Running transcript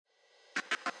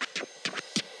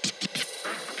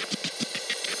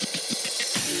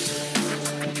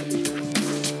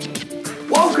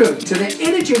Welcome to the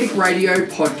Energetic Radio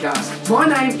Podcast. My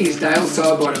name is Dale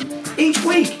Sidebottom. Each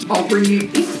week, I'll bring you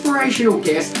inspirational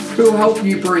guests who will help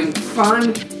you bring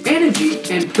fun, energy,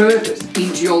 and purpose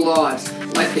into your lives.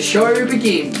 Let the show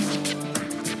begin.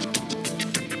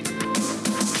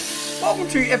 Welcome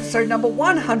to episode number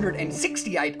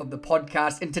 168 of the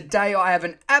podcast, and today I have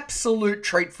an absolute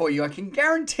treat for you. I can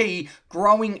guarantee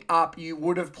growing up you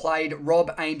would have played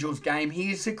Rob Angel's game.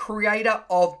 He is the creator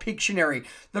of Pictionary,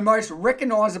 the most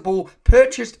recognisable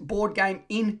purchased board game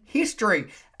in history,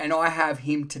 and I have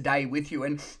him today with you.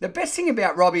 And the best thing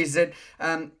about Rob is that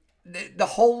the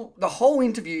whole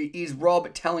interview is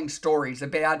Rob telling stories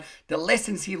about the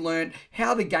lessons he learned,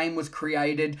 how the game was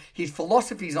created, his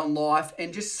philosophies on life,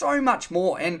 and just so much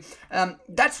more. And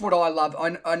that's what I love.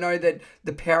 I know that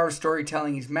the power of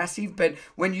storytelling is massive, but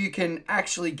when you can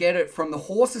actually get it from the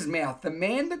horse's mouth, the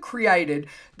man that created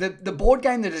the board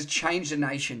game that has changed the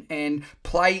nation, and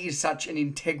play is such an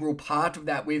integral part of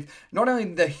that, with not only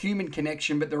the human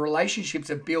connection, but the relationships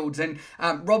it builds. And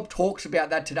Rob talks about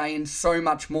that today and so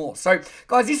much more. So,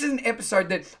 guys, this is an episode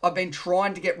that I've been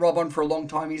trying to get Rob on for a long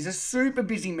time. He's a super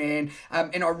busy man,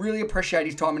 and I really appreciate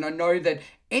his time. And I know that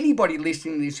anybody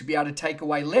listening to this should be able to take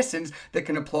away lessons that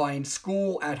can apply in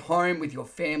school, at home, with your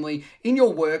family, in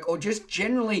your work, or just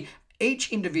generally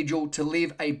each individual to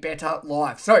live a better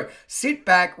life. So, sit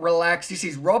back, relax. This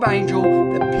is Rob Angel,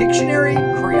 the Pictionary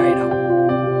creator.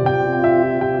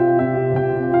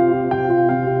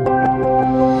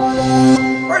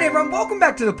 Alright everyone, welcome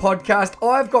back to the podcast.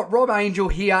 I've got Rob Angel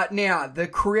here now, the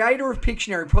creator of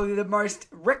Pictionary, probably the most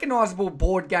recognisable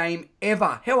board game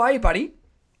ever. How are you, buddy?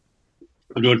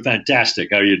 I'm doing fantastic.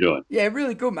 How are you doing? Yeah,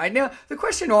 really good, mate. Now, the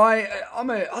question I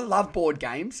love board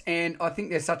games, and I think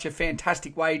they're such a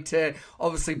fantastic way to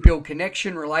obviously build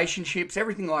connection, relationships,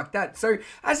 everything like that. So,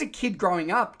 as a kid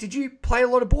growing up, did you play a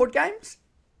lot of board games?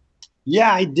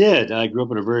 Yeah, I did. I grew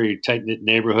up in a very tight-knit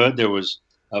neighborhood. There was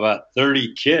about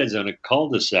 30 kids on a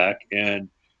cul-de-sac, and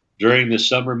during the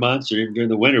summer months or even during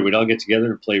the winter, we'd all get together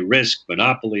and play Risk,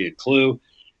 Monopoly, and Clue.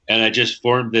 And I just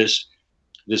formed this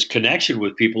connection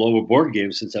with people over board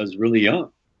games since I was really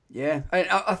young. Yeah, and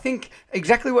I think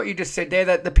exactly what you just said there,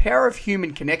 that the power of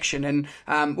human connection,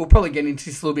 and we'll probably get into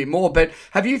this a little bit more, but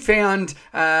have you found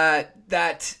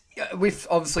that with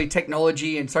obviously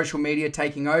technology and social media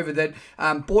taking over, that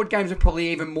board games are probably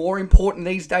even more important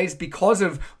these days because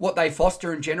of what they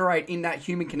foster and generate in that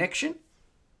human connection?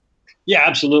 Yeah,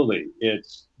 absolutely.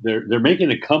 They're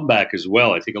making a comeback as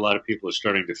well. I think a lot of people are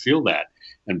starting to feel that,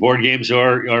 and board games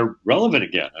are relevant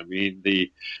again. I mean,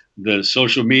 the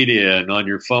social media and on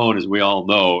your phone, as we all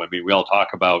know. I mean, we all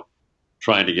talk about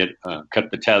trying to get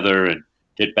cut the tether and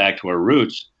get back to our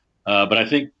roots, but I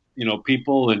think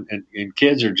people and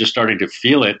kids are just starting to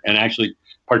feel it and actually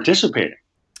participating,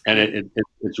 and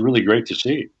it's really great to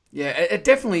see. Yeah, it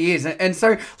definitely is. And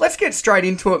so let's get straight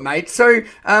into it, mate. So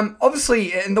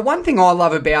obviously, and the one thing I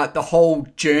love about the whole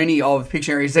journey of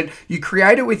Pictionary is that you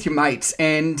create it with your mates,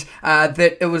 and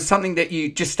that it was something that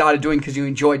you just started doing because you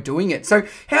enjoyed doing it. So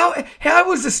how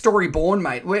was the story born,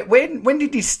 mate? When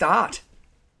did you start?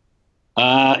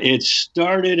 It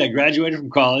started, I graduated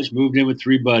from college, moved in with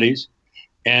 3 buddies,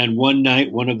 and one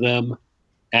night one of them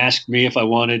asked me if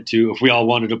we all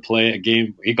wanted to play a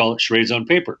game. He called it charades on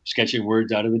paper, sketching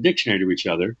words out of the dictionary to each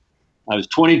other. I was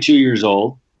 22 years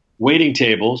old, waiting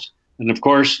tables, and of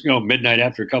course, midnight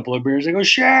after a couple of beers, I go,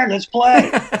 sure, let's play.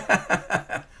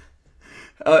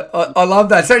 I love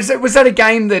that. So was that a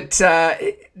game that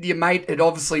your mate had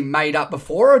obviously made up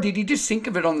before, or did you just think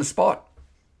of it on the spot?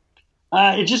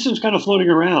 It just was kind of floating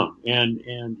around,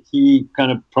 and he kind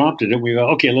of prompted it. We go,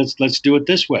 okay, let's do it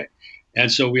this way. And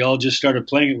so we all just started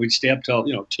playing it. We'd stay up till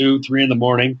 2, 3 in the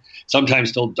morning,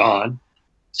 sometimes till dawn,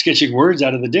 sketching words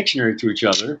out of the dictionary to each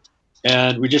other.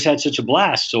 And we just had such a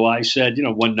blast. So I said,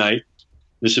 one night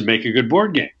this would make a good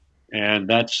board game. And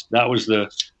that was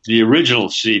the original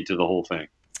seed to the whole thing.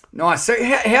 Nice. So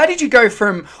how did you go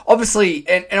from, obviously,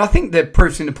 and I think the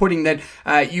proof's in the pudding that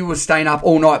you were staying up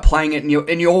all night playing it, and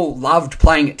you all loved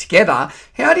playing it together.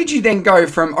 How did you then go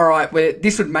from, all right, well,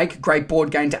 this would make a great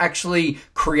board game, to actually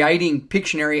creating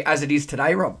Pictionary as it is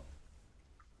today, Rob?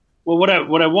 Well, what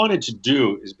I wanted to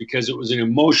do is, because it was an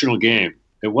emotional game,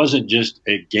 it wasn't just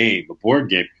a game, a board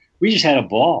game. We just had a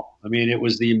ball. I mean, it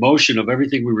was the emotion of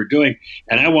everything we were doing,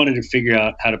 and I wanted to figure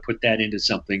out how to put that into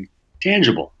something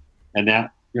tangible, and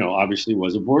that obviously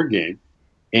was a board game.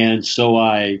 And so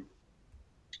I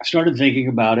started thinking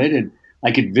about it, and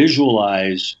I could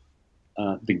visualize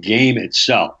the game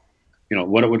itself,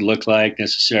 what it would look like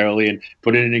necessarily, and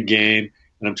put it in a game.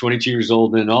 And I'm 22 years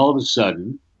old, and then all of a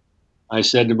sudden I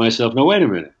said to myself, no, wait a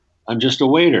minute. I'm just a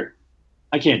waiter.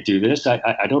 I can't do this.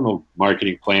 I don't know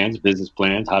marketing plans, business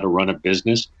plans, how to run a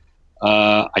business.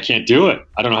 I can't do it.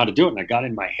 I don't know how to do it. And I got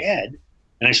in my head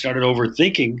and I started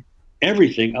overthinking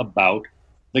everything about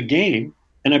the game,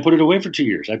 and I put it away for 2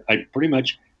 years. I pretty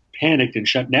much panicked and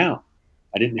shut down.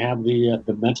 I didn't have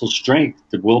the mental strength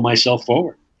to will myself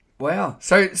forward. Wow.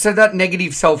 So that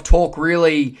negative self-talk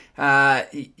really,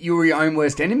 you were your own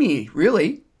worst enemy,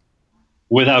 really?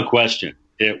 Without question.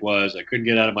 It was, I couldn't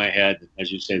get out of my head,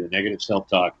 as you say, the negative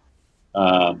self-talk.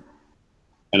 And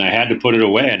I had to put it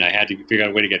away, and I had to figure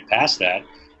out a way to get past that.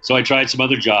 So I tried some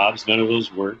other jobs. None of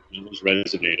those worked. None of those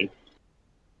resonated.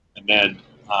 And then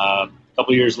a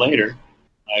couple of years later,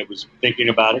 I was thinking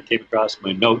about it, came across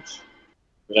my notes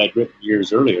that I'd written 2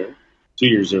 years earlier,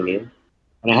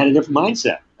 and I had a different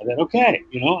mindset. I thought, okay,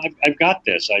 I've got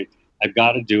this. I've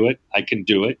got to do it. I can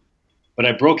do it. But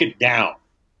I broke it down.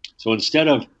 So instead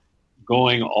of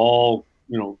going all,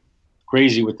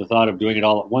 crazy with the thought of doing it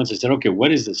all at once, I said, okay,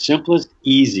 what is the simplest,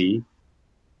 easy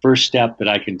first step that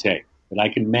I can take, that I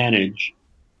can manage,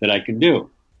 that I can do?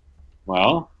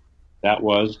 Well, that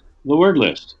was the word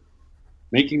list.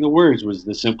 Making the words was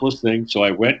the simplest thing. So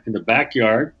I went in the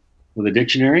backyard with a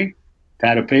dictionary,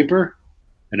 pad of paper,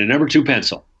 and a number 2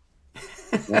 pencil.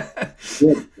 That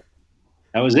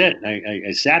was it.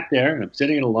 I sat there, and I'm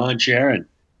sitting in a lawn chair and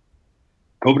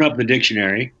opened up the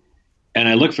dictionary, and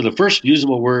I looked for the first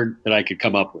usable word that I could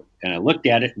come up with. And I looked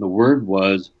at it, and the word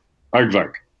was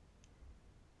aardvark.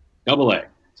 Double A.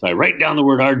 So I write down the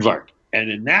word aardvark. And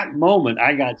in that moment,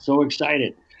 I got so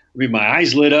excited. I mean, my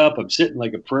eyes lit up. I'm sitting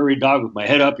like a prairie dog with my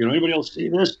head up. Anybody else see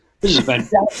this? This is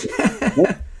fantastic.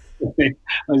 I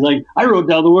was like, I wrote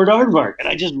down the word aardvark, and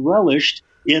I just relished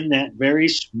in that very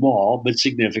small but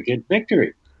significant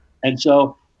victory. And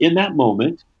so in that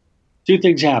moment, 2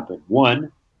 things happened.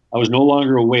 One, I was no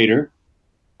longer a waiter.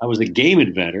 I was a game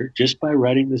inventor just by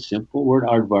writing the simple word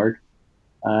aardvark.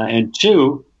 And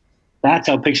 2, that's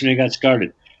how Pictionary got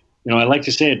started. I like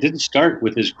to say it didn't start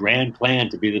with this grand plan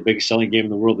to be the biggest selling game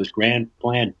in the world, this grand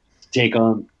plan to take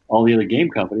on all the other game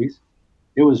companies.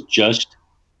 It was just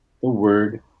the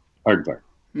word aardvark.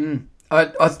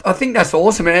 I think that's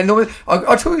awesome. And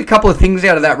I took a couple of things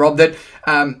out of that, Rob, that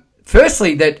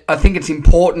firstly, that I think it's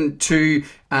important to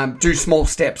do small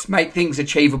steps, make things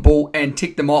achievable and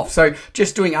tick them off. So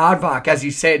just doing aardvark, as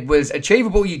you said, was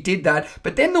achievable. You did that.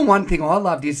 But then the one thing I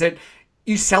loved is that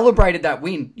you celebrated that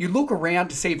win. You look around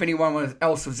to see if anyone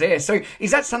else was there. So is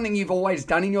that something you've always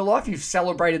done in your life? You've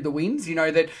celebrated the wins,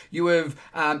 that you have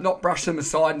not brushed them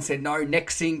aside and said, no,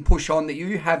 next thing, push on, that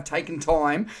you have taken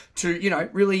time to,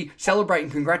 really celebrate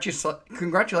and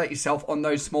congratulate yourself on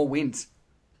those small wins.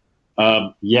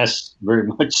 Yes, very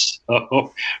much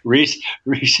so.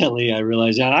 Recently, I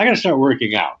realized that I got to start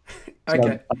working out.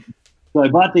 Okay. So I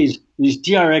bought these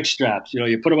TRX straps.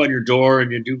 You put them on your door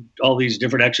and you do all these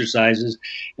different exercises.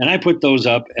 And I put those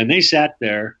up, and they sat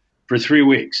there for 3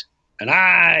 weeks. And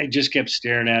I just kept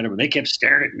staring at them, and they kept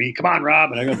staring at me. Come on,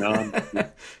 Rob. And I go,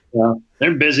 no,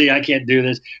 they're busy. I can't do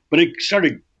this. But it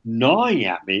started gnawing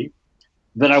at me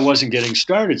that I wasn't getting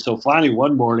started. So finally,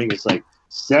 one morning, it's like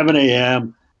 7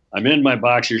 a.m. I'm in my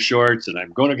boxer shorts, and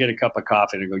I'm going to get a cup of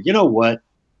coffee. And I go, you know what?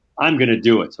 I'm going to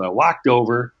do it. So I walked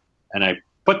over, and I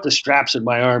put the straps in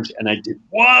my arms, and I did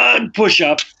 1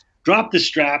 push-up, dropped the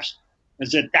straps, and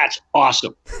said, that's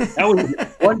awesome. That was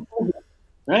 1 push-up,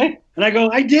 right? And I go,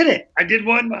 I did it. I did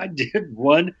one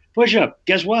push-up.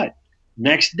 Guess what?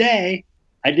 Next day,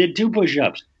 I did 2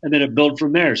 push-ups, and then it built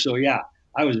from there. So, yeah,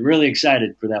 I was really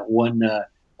excited for that one,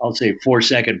 I'll say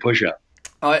 4-second push-up.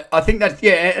 I think that,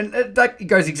 yeah, and that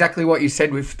goes exactly what you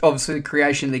said with obviously the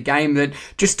creation of the game, that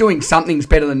just doing something's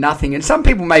better than nothing. And some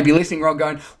people may be listening, Rob,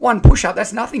 going, 1 push-up,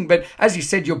 that's nothing. But as you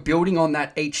said, you're building on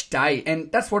that each day,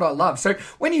 and that's what I love. So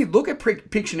when you look at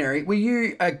Pictionary, were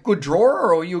you a good drawer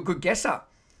or were you a good guesser?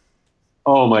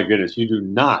 Oh, my goodness, you do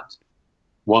not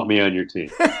want me on your team.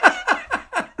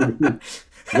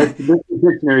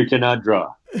 Pictionary cannot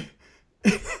draw.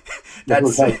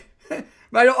 That's...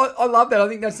 Mate, I love that. I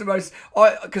think that's the most...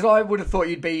 Because I would have thought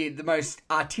you'd be the most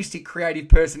artistic, creative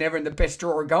person ever and the best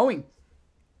drawer going.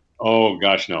 Oh,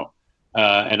 gosh, no.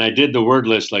 And I did the word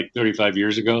list like 35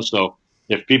 years ago. So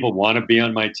if people want to be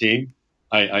on my team,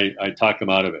 I talk them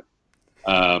out of it.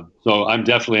 So I'm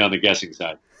definitely on the guessing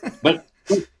side. But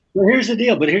here's the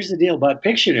deal. About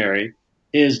Pictionary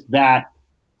is that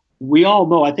we all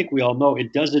know, I think we all know,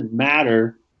 it doesn't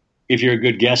matter if you're a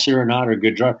good guesser or not, or a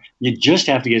good drawer. You just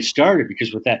have to get started,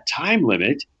 because with that time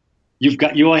limit, you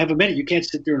only have a minute. You can't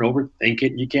sit there and overthink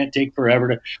it. You can't take forever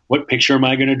to, what picture am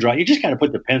I going to draw? You just got to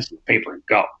put the pencil and paper and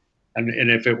go. And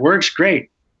if it works,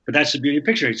 great. But that's the beauty of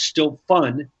Pictionary. It's still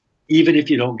fun, even if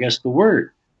you don't guess the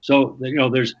word. So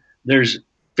there's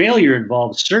failure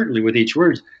involved certainly with each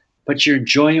word, but you're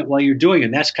enjoying it while you're doing it.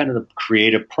 And that's kind of the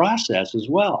creative process as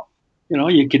well.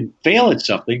 You can fail at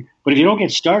something, but if you don't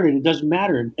get started, it doesn't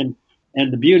matter. And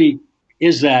the beauty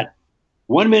is that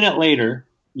 1 minute later,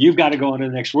 you've got to go on to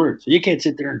the next word. So you can't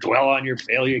sit there and dwell on your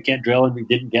failure. You can't dwell on you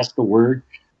didn't guess the word.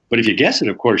 But if you guess it,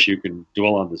 of course, you can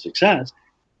dwell on the success.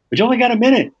 But you only got a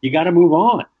minute. You got to move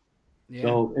on. Yeah.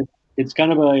 So it's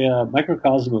kind of a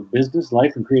microcosm of business,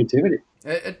 life, and creativity.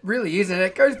 It really is, and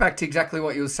it goes back to exactly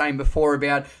what you were saying before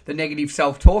about the negative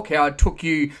self-talk, how it took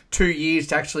you 2 years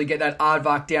to actually get that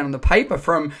aardvark down on the paper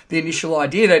from the initial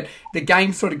idea that the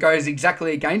game sort of goes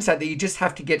exactly against that you just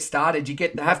have to get started,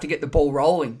 have to get the ball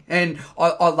rolling. And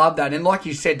I love that. And like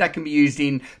you said, that can be used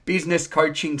in business,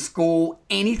 coaching, school,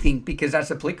 anything, because that's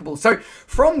applicable. So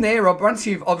from there, Rob, once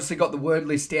you've obviously got the word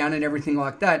list down and everything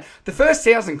like that, the first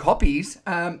 1,000 copies,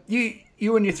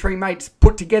 you and your three mates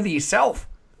put together yourself.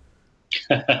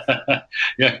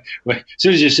 Yeah. Well, as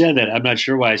soon as you said that, I'm not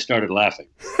sure why I started laughing.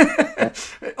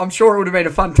 I'm sure it would have been a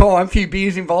fun time. A few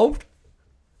beers involved.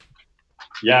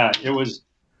 Yeah, it was.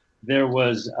 There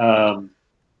was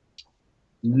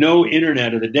no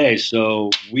internet of the day, so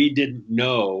we didn't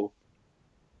know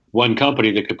one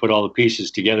company that could put all the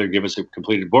pieces together and give us a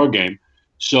completed board game.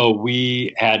 So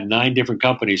we had 9 different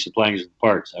companies supplying us the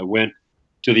parts. I went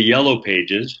to the Yellow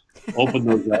Pages, opened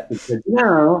those up, and said,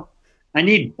 "No, I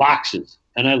need boxes."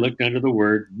 And I looked under the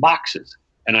word boxes,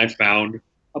 and I found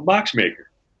a box maker.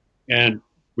 And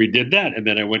we did that. And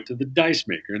then I went to the dice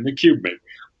maker and the cube maker,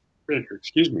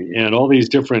 and all these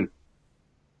different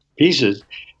pieces,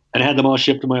 and had them all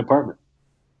shipped to my apartment.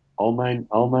 All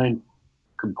nine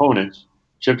components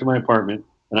shipped to my apartment,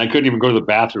 and I couldn't even go to the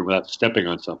bathroom without stepping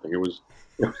on something. It was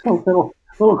a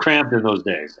little cramped in those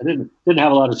days. I didn't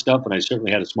have a lot of stuff, and I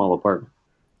certainly had a small apartment.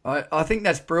 I think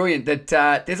that's brilliant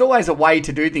that there's always a way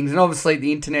to do things. And obviously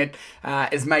the internet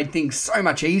has made things so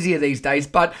much easier these days.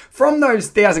 But from those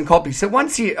 1,000 copies, so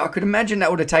I could imagine that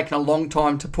would have taken a long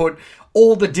time to put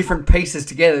all the different pieces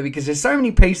together because there's so many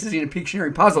pieces in a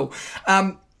Pictionary puzzle.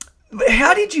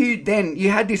 How did you then, you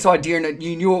had this idea and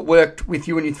you knew it worked with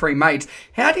you and your three mates.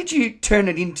 How did you turn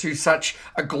it into such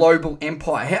a global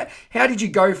empire? How did you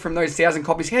go from those 1,000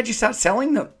 copies? How did you start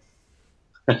selling them?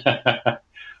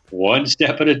 One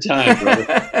step at a time,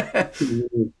 brother.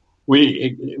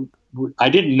 I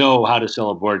didn't know how to sell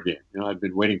a board game. I've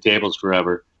been waiting tables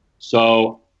forever.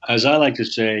 So, as I like to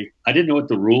say, I didn't know what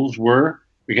the rules were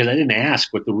because I didn't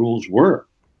ask what the rules were.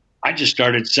 I just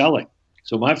started selling.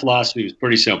 So my philosophy was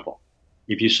pretty simple.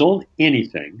 If you sold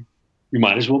anything, you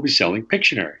might as well be selling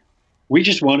Pictionary. We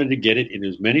just wanted to get it in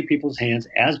as many people's hands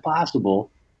as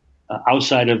possible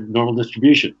outside of normal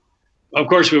distribution. Of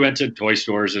course, we went to toy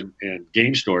stores and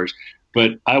game stores,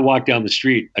 but I walked down the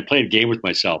street. I played a game with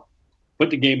myself,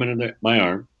 put the game under my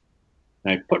arm,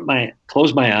 and I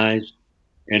closed my eyes,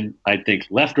 and I'd think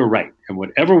left or right. And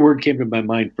whatever word came to my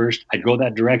mind first, I'd go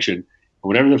that direction. And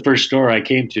whatever the first store I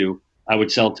came to, I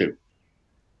would sell to.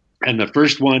 And the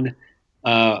first one,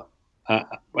 after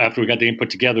we got the game put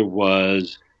together,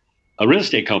 was a real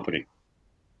estate company.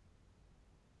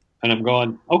 And I'm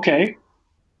going, okay.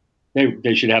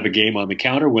 They should have a game on the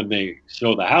counter when they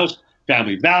show the house,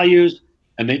 family values,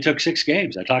 and they took 6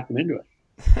 games. I talked them into it.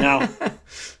 Now,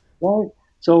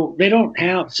 so they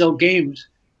don't sell games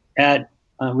at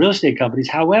real estate companies.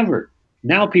 However,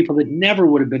 now people that never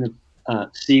would have been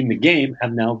seeing the game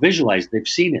have now visualized. They've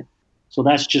seen it. So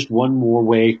that's just one more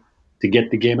way to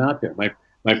get the game out there.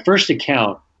 My first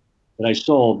account that I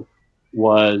sold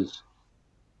was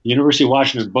the University of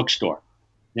Washington bookstore.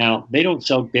 Now, they didn't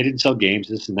sell games.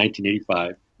 This is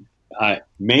 1985.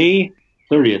 May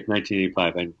 30th,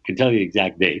 1985. I can tell you the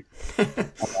exact date.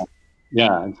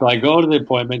 And so I go to the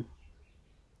appointment,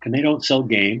 and they don't sell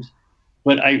games.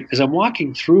 But as I'm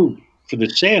walking through for the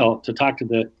sale to talk to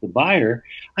the buyer,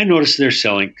 I notice they're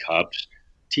selling cups,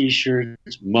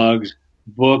 T-shirts, mugs,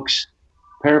 books,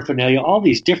 paraphernalia, all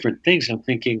these different things. I'm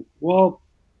thinking, well,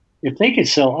 if they could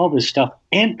sell all this stuff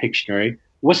and Pictionary,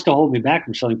 what's to hold me back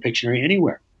from selling Pictionary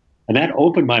anywhere? And that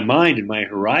opened my mind and my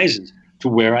horizons to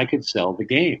where I could sell the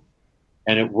game.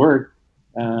 And it worked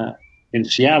in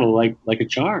Seattle like a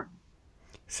charm.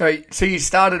 So you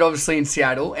started obviously in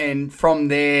Seattle, and from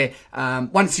there,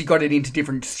 once you got it into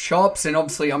different shops, and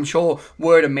obviously I'm sure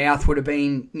word of mouth would have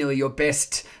been nearly your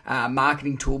best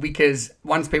marketing tool, because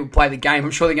once people play the game,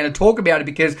 I'm sure they're going to talk about it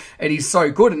because it is so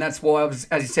good, and that's why, as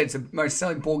you said, it's the most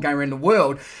selling board game around the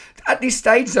world. At this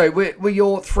stage, though, were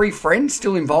your 3 friends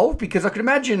still involved? Because I could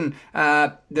imagine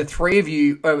the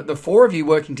 4 of you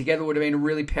working together would have been a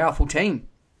really powerful team.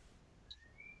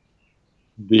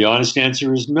 The honest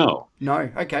answer is no.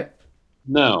 No, okay.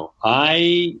 No,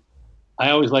 I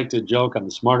always like to joke I'm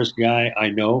the smartest guy I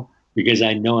know because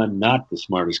I know I'm not the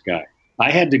smartest guy.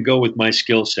 I had to go with my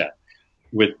skill set,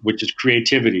 with which is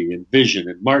creativity and vision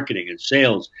and marketing and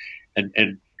sales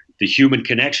and the human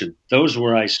connection. Those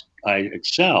where I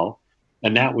excel,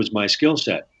 and that was my skill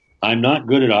set. I'm not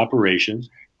good at operations,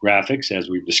 graphics, as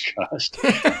we've discussed,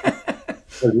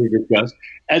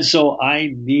 and so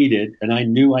I needed, and I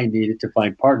knew I needed to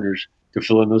find partners to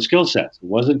fill in those skill sets. It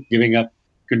wasn't giving up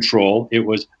control. It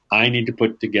was I need to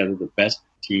put together the best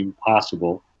team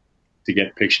possible to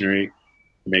get Pictionary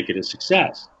to make it a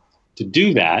success. To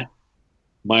do that,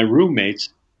 my roommates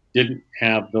didn't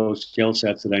have those skill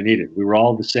sets that I needed. We were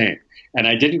all the same. And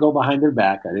I didn't go behind their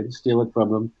back. I didn't steal it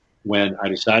from them. When I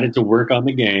decided to work on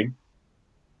the game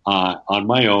on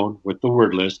my own with the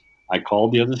word list, I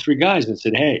called the other three guys and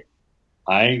said, hey,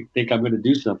 I think I'm going to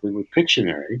do something with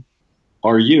Pictionary.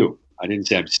 Are you? I didn't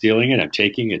say I'm stealing it. I'm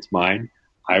taking it. It's mine.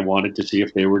 I wanted to see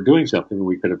if they were doing something.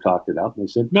 We could have talked it out. And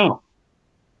they said, no.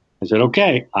 I said,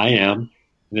 okay, I am.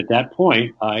 And at that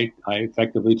point, I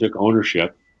effectively took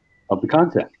ownership of the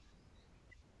concept.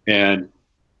 And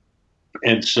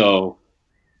so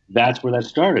that's where that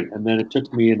started. And then it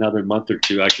took me another month or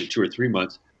two, actually 2 or 3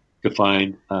 months, to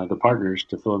find the partners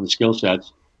to fill in the skill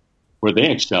sets where they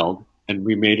excelled. And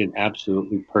we made an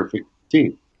absolutely perfect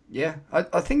team. Yeah,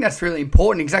 I think that's really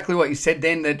important. Exactly what you said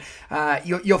then, that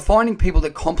you're finding people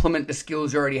that complement the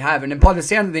skills you already have. And by the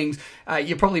sound of things,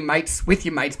 you're probably mates with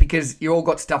your mates because you all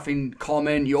got stuff in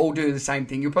common. You all do the same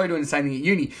thing. You're probably doing the same thing at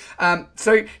uni.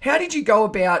 So how did you go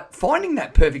about finding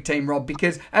that perfect team, Rob?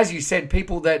 Because as you said,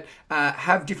 people that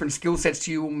have different skill sets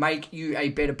to you will make you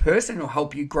a better person or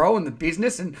help you grow in the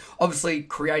business and obviously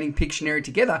creating Pictionary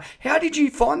together. How did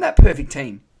you find that perfect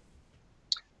team?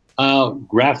 I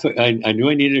knew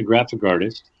I needed a graphic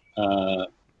artist for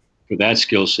that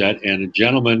skill set, and a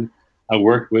gentleman I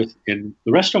worked with in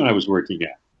the restaurant I was working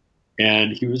at.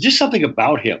 And he was just something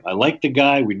about him. I liked the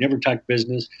guy. We never talked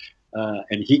business.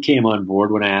 And he came on board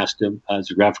when I asked him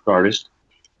as a graphic artist.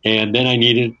 And then I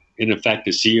needed, in effect,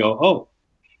 a COO.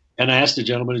 And I asked the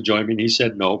gentleman to join me, and he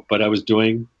said no, but I was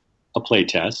doing a play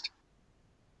test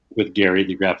with Gary,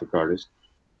 the graphic artist.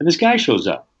 And this guy shows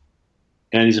up.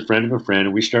 And he's a friend of a friend,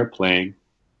 and we start playing,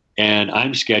 and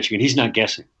I'm sketching, and he's not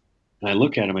guessing. And I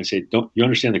look at him, I say, "Don't you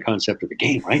understand the concept of the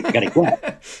game, right? You got to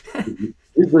guess."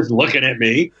 He's just looking at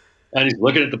me, and he's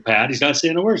looking at the pad. He's not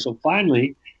saying a word. So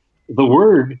finally, the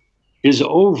word is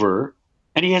over,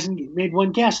 and he hasn't made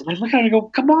one guess. And I look at him and I go,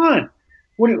 "Come on!"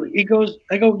 He goes,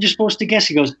 I go, "You're supposed to guess."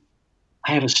 He goes,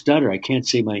 "I have a stutter. I can't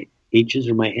say my H's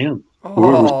or my M."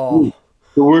 Oh.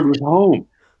 The word was home.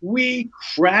 We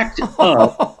cracked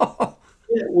up.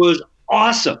 It was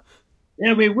awesome.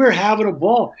 I mean, we're having a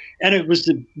ball. And it was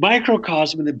the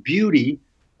microcosm and the beauty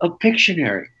of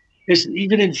Pictionary.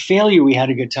 Even in failure, we had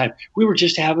a good time. We were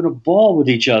just having a ball with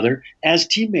each other as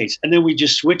teammates. And then we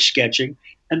just switched sketching.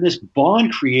 And this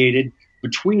bond created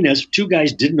between us. Two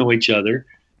guys didn't know each other.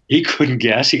 He couldn't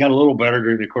guess. He got a little better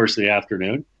during the course of the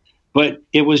afternoon. But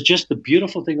it was just the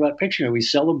beautiful thing about Pictionary. We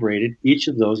celebrated each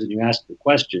of those, and you asked the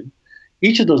question,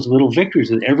 each of those little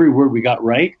victories, and every word we got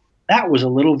right, that was a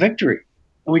little victory.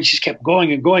 And we just kept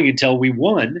going and going until we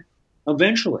won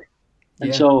eventually.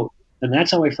 And and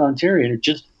that's how I found Terry. And it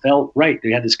just felt right.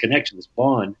 They had this connection, this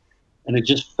bond. And it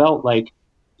just felt like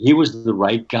he was the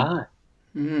right guy.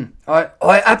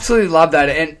 I absolutely love that.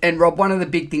 And Rob, one of the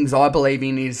big things I believe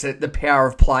in is the power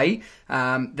of play.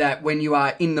 That when you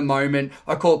are in the moment,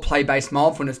 I call it play-based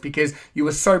mindfulness because you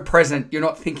are so present, you're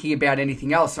not thinking about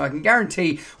anything else. So I can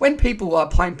guarantee when people are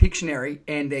playing Pictionary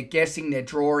and they're guessing, they're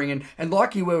drawing, and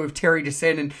like you were with Terry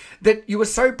Descent, that you were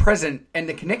so present and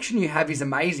the connection you have is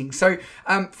amazing. So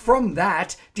from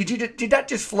that, did that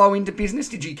just flow into business?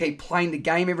 Did you keep playing the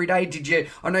game every day?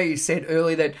 I know you said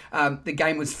earlier that the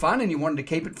game was fun and you wanted to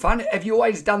keep it fun. Have you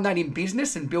always done that in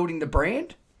business and building the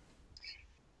brand?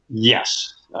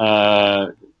 Yes.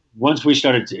 Once we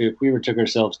started, if we ever took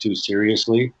ourselves too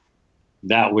seriously,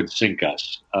 that would sink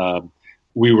us.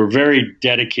 We were very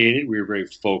dedicated. We were very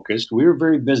focused. We were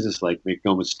very businesslike, make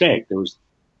no mistake. There was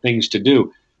things to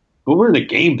do, but we're in the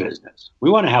game business. We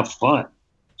want to have fun.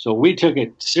 So we took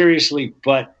it seriously,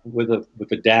 but with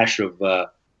a dash of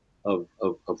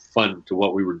fun to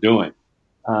what we were doing.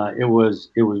 It was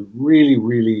really,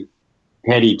 really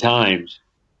heady times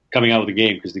coming out of the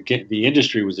game because the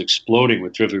industry was exploding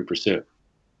with Trivial Pursuit.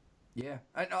 Yeah,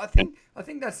 I think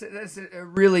that's a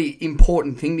really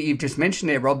important thing that you've just mentioned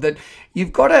there, Rob. That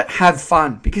you've got to have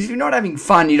fun, because if you're not having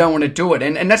fun, you don't want to do it,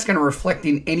 and that's going to reflect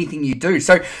in anything you do.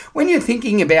 So when you're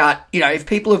thinking about, if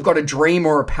people have got a dream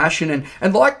or a passion,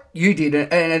 and like you did,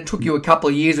 and it took you a couple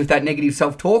of years with that negative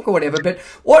self talk or whatever, but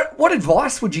what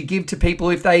advice would you give to people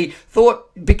if they thought,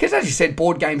 because as you said,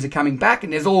 board games are coming back,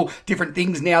 and there's all different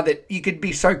things now that you could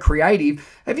be so creative.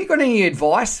 Have you got any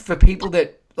advice for people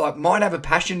that might have a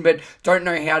passion but don't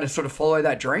know how to sort of follow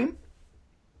that dream?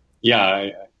 Yeah,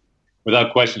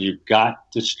 without question, you've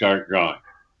got to start drawing.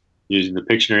 Using the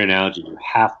Pictionary analogy, you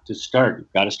have to start.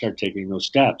 You've got to start taking those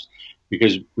steps,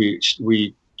 because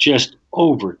we just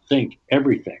overthink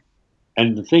everything.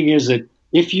 And the thing is that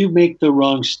if you make the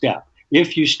wrong step,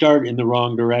 if you start in the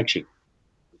wrong direction,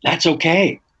 that's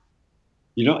okay.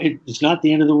 It's not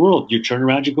the end of the world. You turn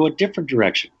around, you go a different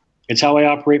direction. It's how I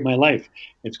operate my life.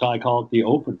 I call it the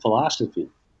open philosophy.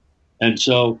 And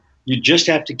so you just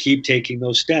have to keep taking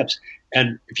those steps.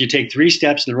 And if you take 3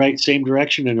 steps in the same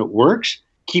direction and it works,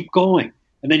 keep going.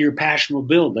 And then your passion will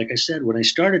build. Like I said, when I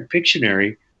started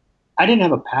Pictionary, I didn't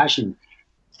have a passion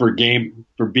for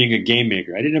being a game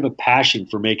maker. I didn't have a passion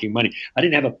for making money. I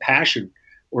didn't have a passion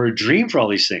or a dream for all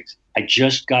these things. I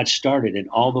just got started, and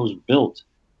all those built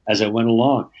as I went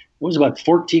along. It was about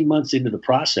 14 months into the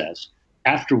process,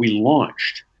 after we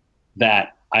launched,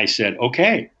 that I said,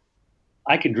 okay,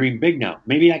 I can dream big now.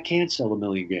 Maybe I can't sell 1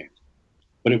 million games.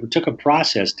 But it took a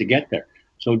process to get there.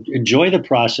 So enjoy the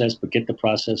process, but get the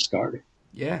process started.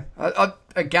 Yeah.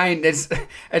 Again,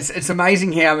 it's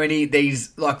amazing how many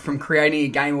these, from creating a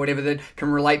game or whatever, that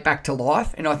can relate back to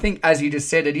life. And I think, as you just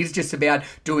said, it is just about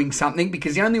doing something,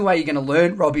 because the only way you're going to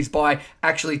learn, Rob, is by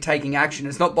actually taking action.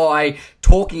 It's not by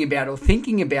talking about it or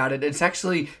thinking about it. It's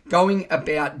actually going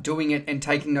about doing it and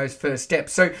taking those first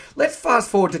steps. So let's fast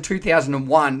forward to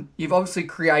 2001. You've obviously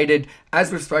created,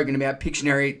 as we've spoken about,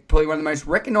 Pictionary, probably one of the most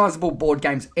recognizable board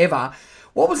games ever.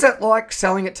 What was that like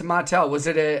selling it to Martell? Was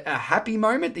it a happy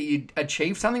moment that you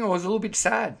achieved something, or was it a little bit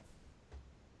sad?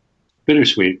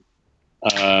 Bittersweet.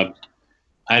 I'd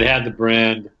had the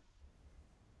brand,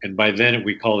 and by then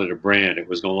we called it a brand. It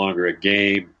was no longer a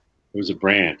game. It was a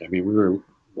brand. I mean,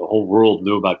 the whole world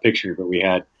knew about Pictionary, but we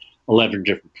had 11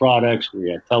 different products.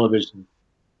 We had television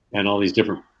and all these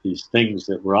things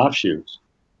that were offshoots.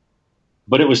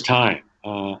 But it was time.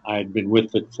 I'd been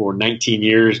with it for 19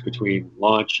 years between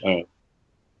launch,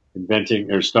 inventing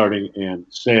or starting and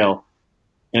sale.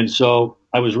 And so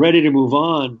I was ready to move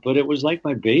on, but it was like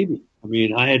my baby. I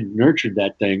mean, I had nurtured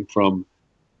that thing from,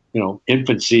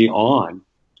 infancy on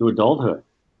to adulthood.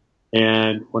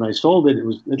 And when I sold it,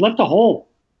 it left a hole.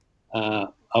 I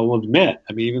will admit,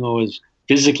 I mean, even though it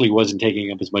physically wasn't taking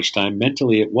up as much time,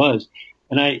 mentally it was.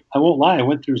 And I won't lie, I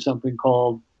went through something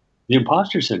called the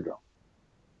imposter syndrome.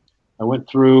 I went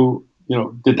through,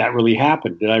 did that really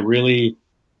happen? Did I really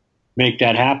make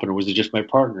that happen, or was it just my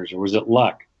partners, or was it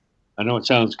luck? I know it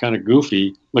sounds kind of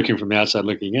goofy looking from the outside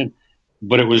looking in,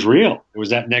 but it was real. It was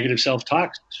that negative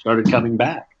self-talk started coming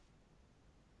back.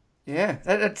 Yeah,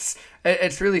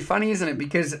 it's really funny, isn't it?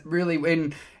 Because really,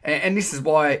 and this is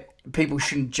why people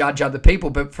shouldn't judge other people,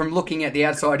 but from looking at the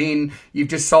outside in, you've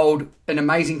just sold an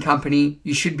amazing company.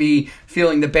 You should be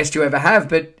feeling the best you ever have,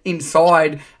 but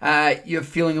inside, you're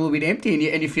feeling a little bit empty,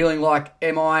 and you're feeling like,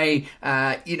 am I,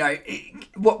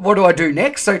 what do I do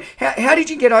next? So how did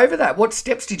you get over that? What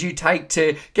steps did you take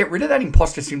to get rid of that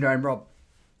imposter syndrome, Rob?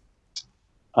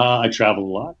 I travel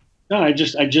a lot. No, I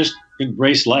just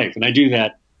embrace life, and I do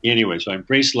that anyway. So I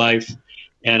embrace life,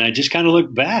 and I just kind of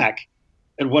look back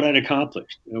at what I'd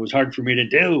accomplished. It was hard for me to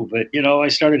do, but I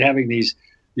started having these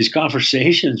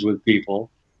conversations with people.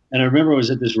 And I remember I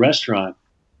was at this restaurant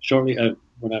shortly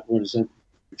when I was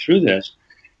through this,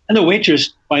 and the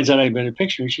waitress finds out I've been in a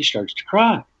picture, and she starts to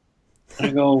cry.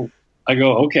 And I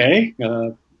go, okay,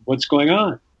 what's going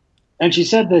on? And she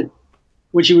said that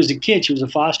when she was a kid, she was a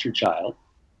foster child,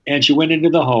 and she went into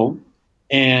the home,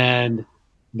 and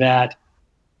that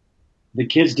the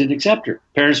kids didn't accept her.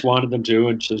 Parents wanted them to,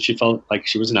 and so she felt like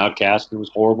she was an outcast, and it was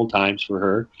horrible times for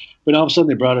her. But all of a sudden,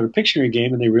 they brought her a Pictionary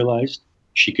game, and they realized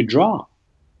she could draw.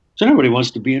 So everybody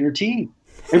wants to be in her team.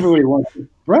 Everybody wants to,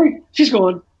 right? She's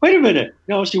going, wait a minute.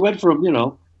 She went from,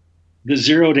 the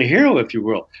zero to hero, if you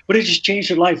will. But it just changed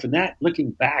her life. And that,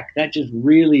 looking back, that just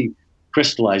really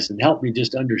crystallized and helped me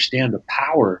just understand the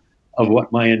power of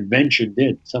what my invention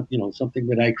did. Something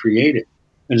that I created.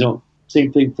 And so,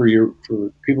 same thing for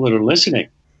people that are listening,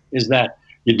 is that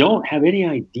you don't have any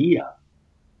idea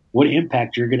what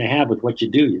impact you're going to have with what you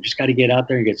do. You just got to get out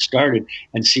there and get started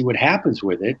and see what happens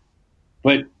with it.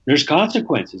 But there's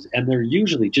consequences, and they're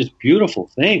usually just beautiful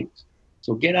things.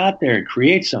 So get out there and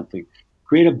create something,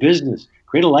 create a business,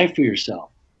 create a life for yourself.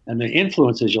 And the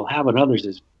influences you'll have on others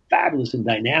is fabulous and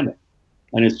dynamic.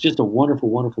 And it's just a wonderful,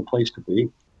 wonderful place to be.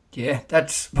 Yeah, that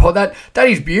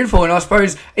is beautiful, and I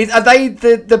suppose are they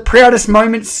the proudest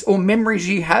moments or memories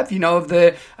you have? Of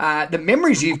the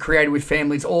memories you've created with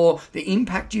families, or the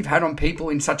impact you've had on people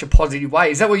in such a positive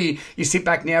way. Is that what you sit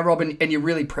back now, Rob, and you're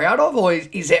really proud of, or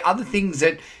is there other things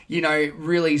that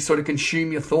really sort of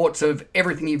consume your thoughts of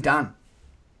everything you've done?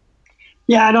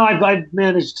 Yeah, I know. I've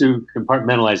managed to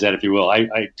compartmentalize that, if you will.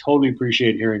 I totally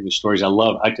appreciate hearing the stories.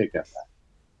 I take that back.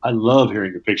 I love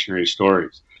hearing the Pictionary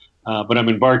stories. But I'm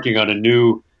embarking on a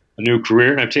new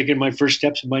career, and I've taken my first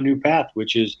steps in my new path,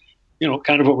 which is,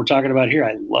 kind of what we're talking about here.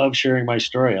 I love sharing my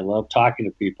story. I love talking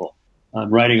to people.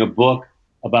 I'm writing a book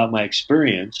about my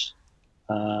experience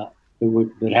that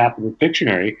happened with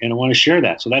Pictionary, and I want to share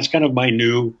that. So that's kind of my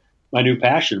new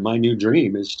passion, my new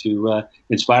dream is to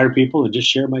inspire people and just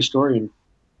share my story and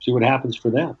see what happens for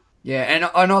them. Yeah, and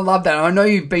I love that. I know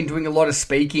you've been doing a lot of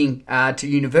speaking to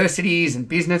universities and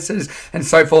businesses and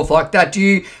so forth like that. Do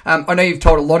you? I know you've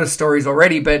told a lot of stories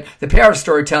already, but the power of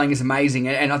storytelling is amazing,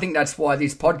 and I think that's why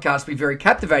this podcast will be very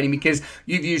captivating, because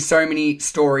you've used so many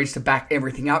stories to back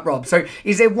everything up, Rob. So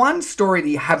is there one story that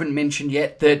you haven't mentioned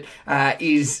yet that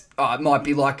might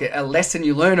be like a lesson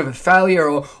you learn of a failure,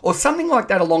 or something like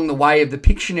that along the way of the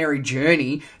Pictionary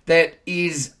journey that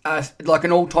is like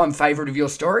an all-time favourite of your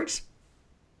stories?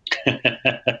 I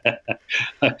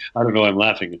don't know. I'm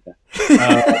laughing at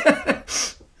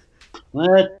that.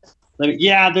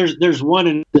 There's one,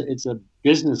 and it's a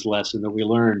business lesson that we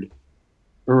learned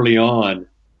early on.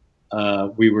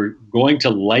 We were going to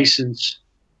license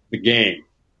the game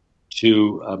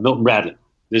to Milton Bradley.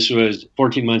 This was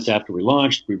 14 months after we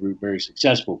launched. We were very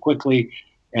successful quickly,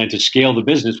 and to scale the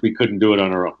business, we couldn't do it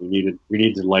on our own. We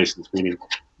needed a license.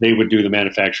 They would do the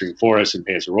manufacturing for us and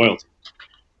pay us a royalty.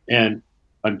 And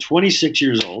I'm 26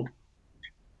 years old,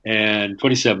 and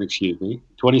 27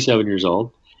 years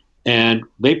old, and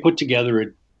they put together a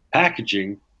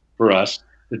packaging for us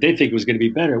that they think was going to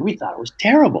be better. We thought it was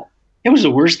terrible. It was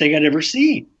the worst thing I'd ever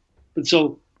seen. But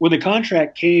so when the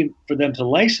contract came for them to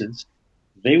license,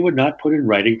 they would not put in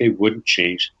writing, they wouldn't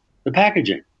change the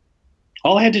packaging.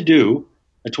 All I had to do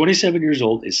at 27 years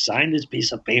old is sign this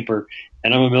piece of paper,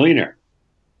 and I'm a millionaire.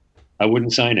 I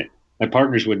wouldn't sign it. My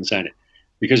partners wouldn't sign it,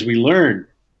 because we learned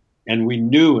and we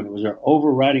knew, and it was our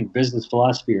overriding business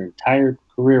philosophy our entire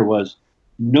career, was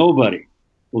nobody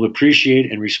will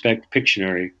appreciate and respect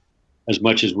Pictionary as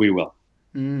much as we will.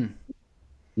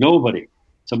 Nobody.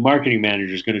 Some marketing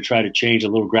manager is going to try to change a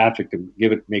little graphic and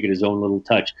make it his own little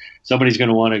touch. Somebody's going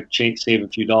to want to save a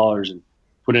few dollars and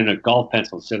put in a golf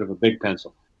pencil instead of a big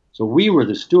pencil. So we were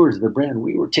the stewards of the brand.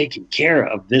 We were taking care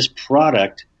of this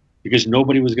product because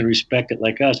nobody was going to respect it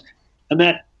like us. And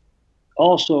that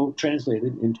also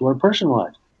translated into our personal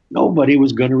lives. Nobody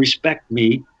was going to respect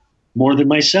me more than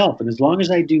myself. And as long as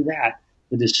I do that,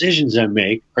 the decisions I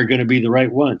make are going to be the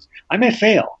right ones. I may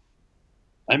fail.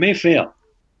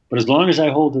 But as long as I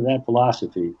hold to that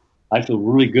philosophy, I feel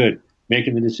really good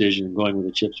making the decision and going with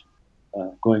the chips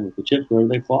wherever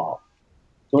they fall.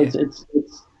 So it's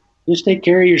just take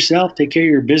care of yourself, take care of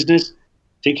your business,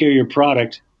 take care of your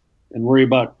product, and worry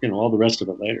about all the rest of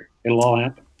it later. It'll all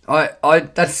happen.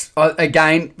 That's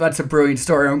a brilliant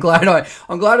story. I'm glad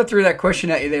I threw that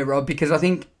question at you there, Rob, because I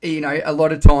think a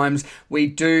lot of times we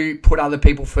do put other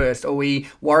people first, or we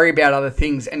worry about other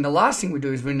things, and the last thing we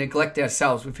do is we neglect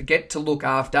ourselves. We forget to look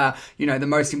after the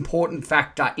most important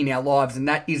factor in our lives, and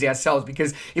that is ourselves.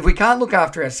 Because if we can't look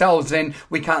after ourselves, then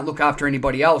we can't look after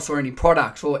anybody else or any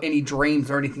products or any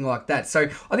dreams or anything like that. So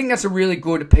I think that's a really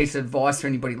good piece of advice for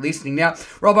anybody listening. Now,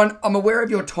 Rob, I'm aware of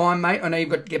your time, mate. I know you've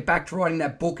got to get back to writing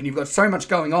that book, and you've got so much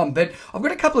going on, but I've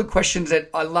got a couple of questions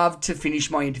that I love to finish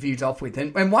my interviews off with.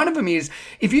 And one of them is,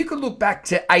 if you could look back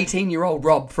to 18-year-old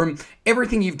Rob, from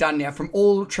everything you've done now, from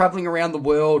all traveling around the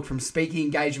world, from speaking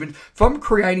engagements, from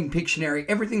creating Pictionary,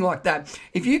 everything like that,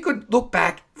 if you could look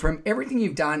back from everything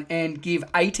you've done and give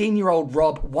 18-year-old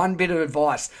Rob one bit of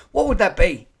advice, what would that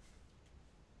be?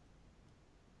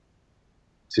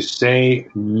 To say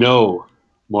no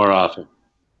more often.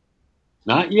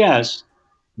 Not yes,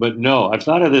 but no. I've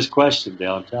thought of this question,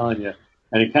 Dale, I'm telling you,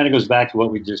 and it kind of goes back to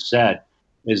what we just said,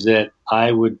 is that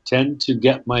I would tend to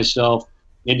get myself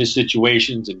into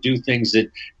situations and do things that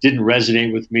didn't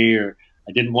resonate with me, or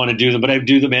I didn't want to do them, but I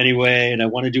do them anyway, and I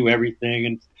want to do everything,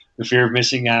 and the fear of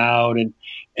missing out,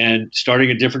 and starting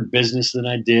a different business than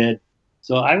I did.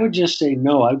 So I would just say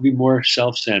no. I would be more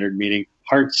self-centered, meaning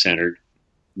heart-centered,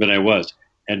 than I was.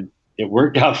 And it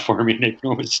worked out for me, make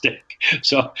no mistake.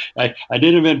 So I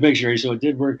did invent Pictionary, so it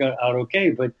did work out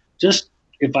okay. But just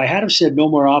if I had have said no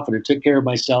more often and took care of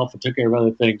myself and took care of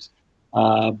other things,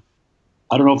 I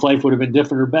don't know if life would have been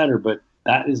different or better, but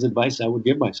that is advice I would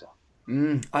give myself.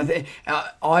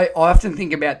 I often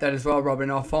think about that as well,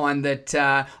 Robin. I find that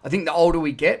I think the older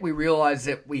we get, we realise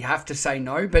that we have to say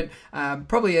no, but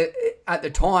probably at the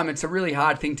time it's a really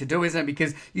hard thing to do, isn't it?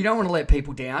 Because you don't want to let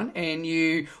people down and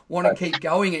you want to keep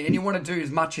going and you want to do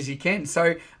as much as you can.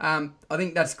 So I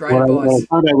think that's great advice.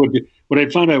 What I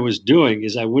found I was doing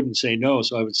is I wouldn't say no,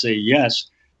 so I would say yes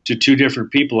to two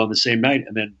different people on the same night,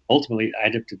 and then ultimately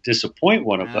I'd have to disappoint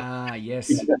one of them. Ah,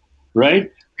 yes.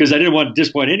 Right? Because I didn't want to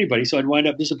disappoint anybody, so I'd wind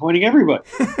up disappointing everybody.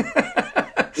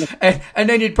 and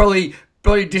then you'd probably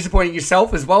disappointing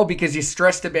yourself as well because you're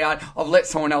stressed about I've let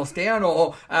someone else down,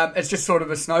 or it's just sort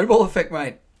of a snowball effect,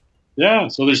 mate. Yeah,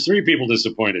 so there's three people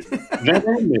disappointed. That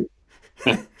and me.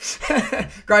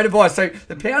 Great advice. So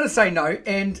the power to say no,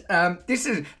 and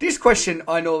this question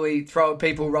I normally throw at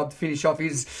people, Rob, to finish off,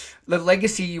 is the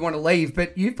legacy you want to leave.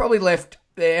 But you've probably left,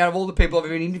 out of all the people I've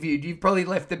ever interviewed, you've probably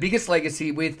left the biggest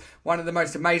legacy with one of the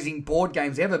most amazing board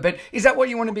games ever. But is that what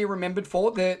you want to be remembered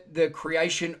for? The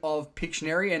creation of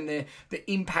Pictionary and the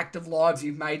impact of lives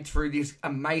you've made through this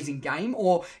amazing game?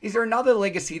 Or is there another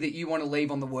legacy that you want to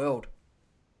leave on the world?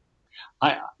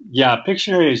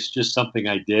 Pictionary is just something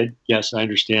I did. Yes, I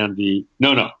understand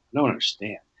No, I don't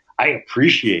understand. I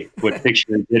appreciate what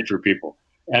Pictionary did for people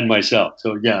and myself.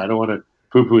 So yeah, I don't want to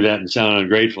poo-poo that and sound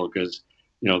ungrateful because,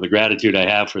 the gratitude I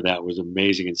have for that was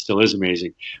amazing and still is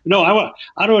amazing. No, I want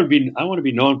to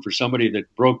be known for somebody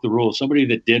that broke the rules, somebody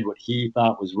that did what he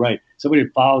thought was right, somebody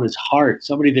that followed his heart,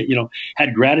 somebody that,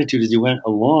 had gratitude as he went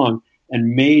along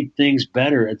and made things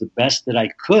better at the best that I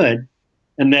could,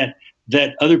 and that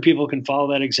other people can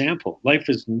follow that example. Life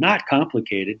is not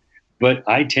complicated, but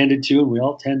I tended to, and we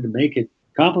all tend to make it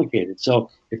complicated.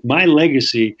 So if my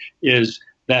legacy is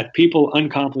that people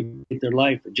uncomplicate their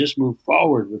life and just move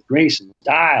forward with grace and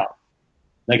style,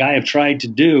 like I have tried to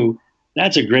do,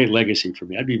 that's a great legacy for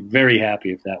me. I'd be very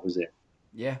happy if that was it.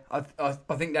 Yeah, I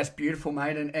think that's beautiful,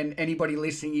 mate. And anybody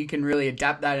listening, you can really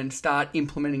adapt that and start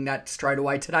implementing that straight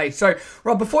away today. So,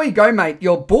 Rob, before you go, mate,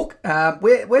 your book,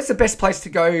 where's the best place to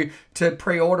go to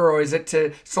pre-order, or is it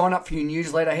to sign up for your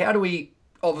newsletter? How do we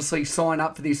obviously sign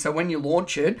up for this so when you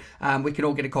launch it, we can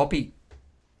all get a copy?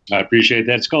 I appreciate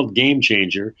that. It's called Game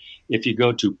Changer. If you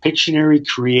go to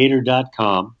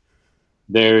PictionaryCreator.com,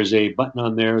 there's a button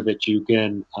on there that you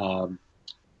can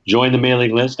join the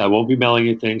mailing list. I won't be mailing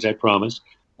you things, I promise,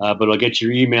 but I'll get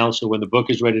your email. So when the book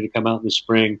is ready to come out in the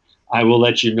spring, I will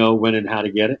let you know when and how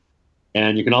to get it.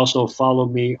 And you can also follow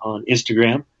me on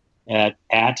Instagram at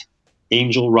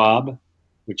AngelRobb,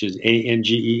 which is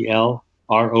ANGELROBB,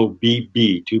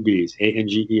 two B's,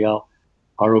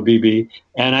 ANGELROBB.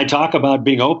 And I talk about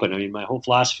being open. I mean, my whole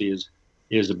philosophy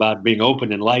is about being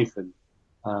open in life, and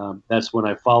that's when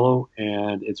I follow,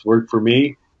 and it's worked for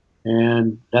me.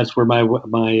 And that's where my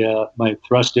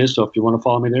thrust is. So if you want to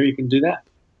follow me there, you can do that.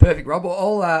 Perfect, Rob.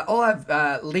 Well, I'll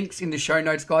have links in the show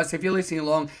notes, guys. So if you're listening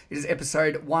along, it is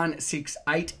episode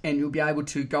 168, and you'll be able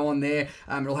to go on there.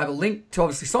 It'll have a link to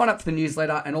obviously sign up for the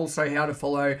newsletter and also how to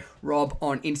follow Rob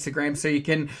on Instagram, so you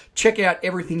can check out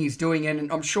everything he's doing.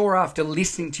 And I'm sure after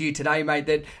listening to you today, mate,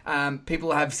 that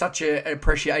people have such an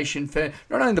appreciation for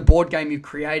not only the board game you've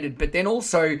created, but then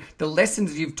also the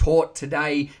lessons you've taught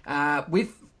today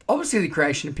with obviously the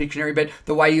creation of Pictionary, but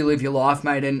the way you live your life,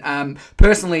 mate. And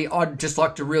personally, I'd just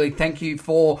like to really thank you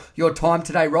for your time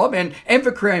today, Rob, and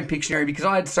for creating Pictionary, because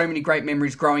I had so many great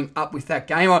memories growing up with that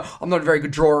game. I'm not a very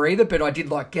good drawer either, but I did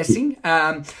like guessing.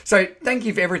 So thank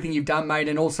you for everything you've done, mate,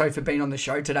 and also for being on the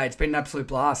show today. It's been an absolute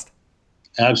blast.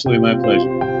 Absolutely my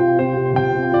pleasure.